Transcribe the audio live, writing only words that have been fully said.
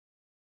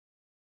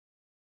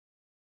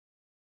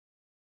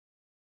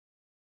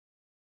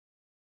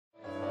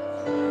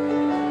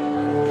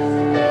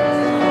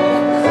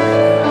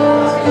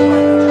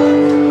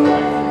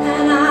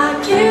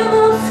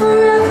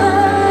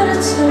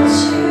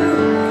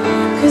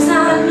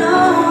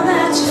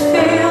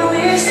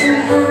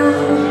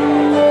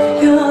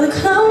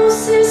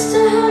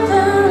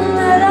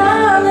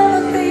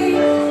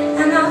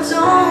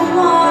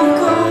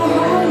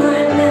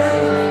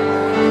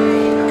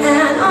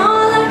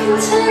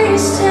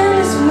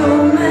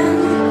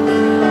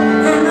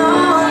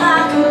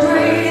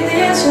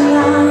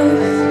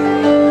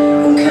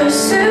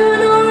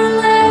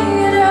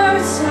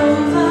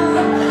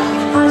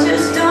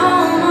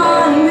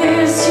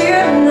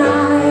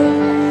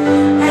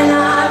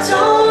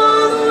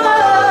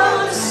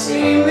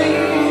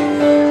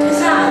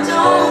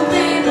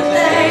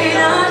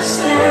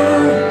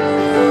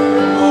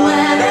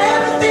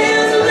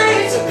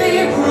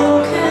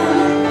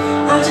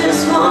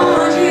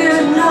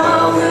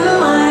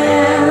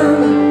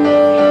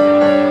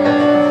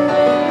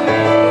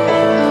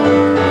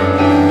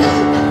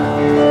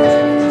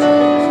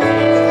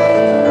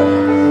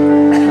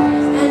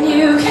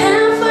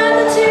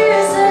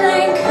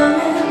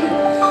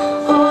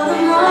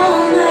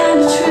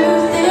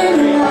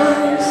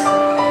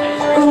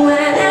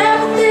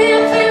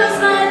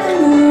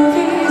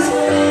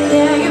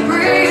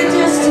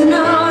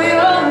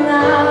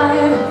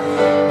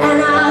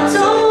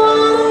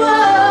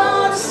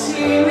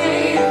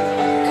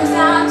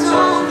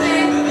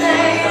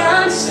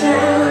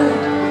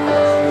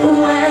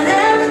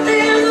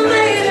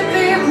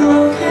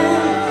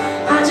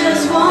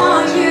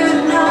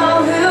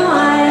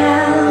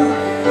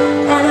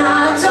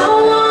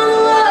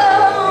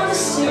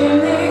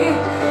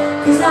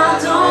'cause I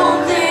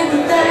don't think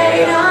that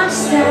they'd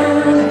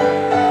understand.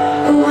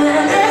 When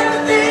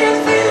everything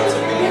feels to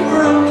be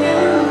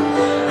broken,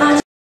 I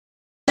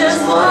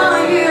just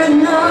want you to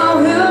know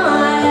who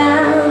I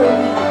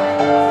am.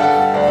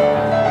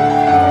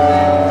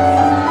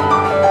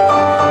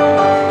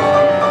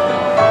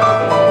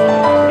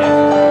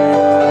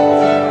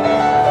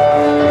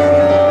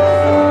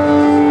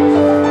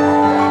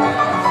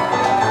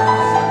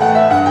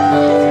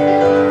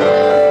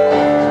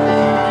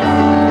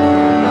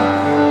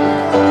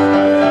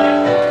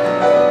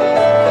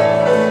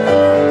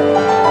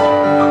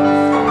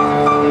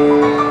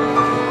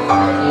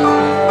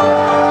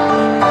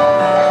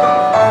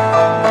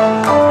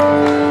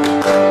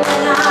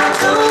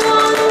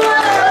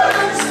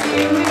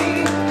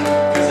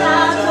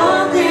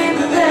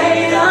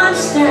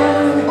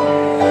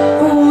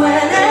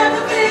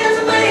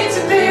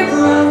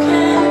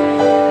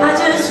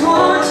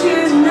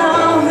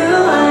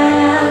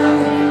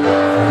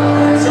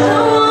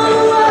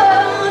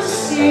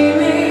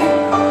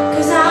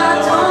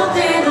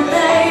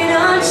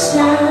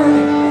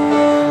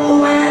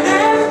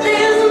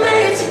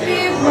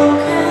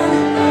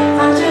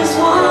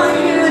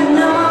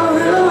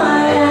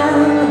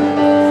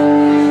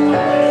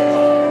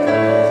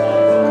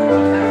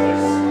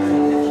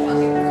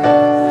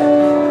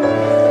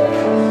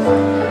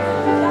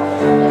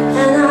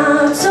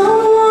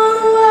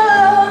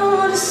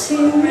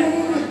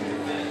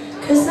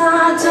 Cause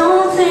I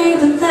don't think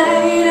that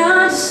they'd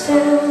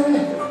understand.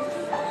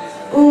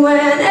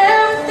 When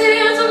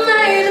everything's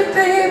made to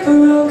be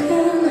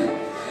broken,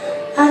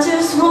 I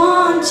just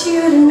want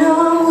you to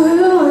know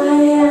who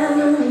I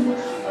am.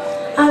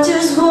 I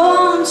just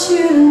want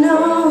you to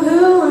know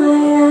who I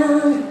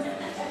am.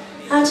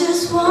 I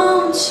just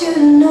want you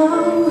to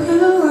know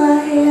who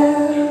I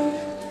am.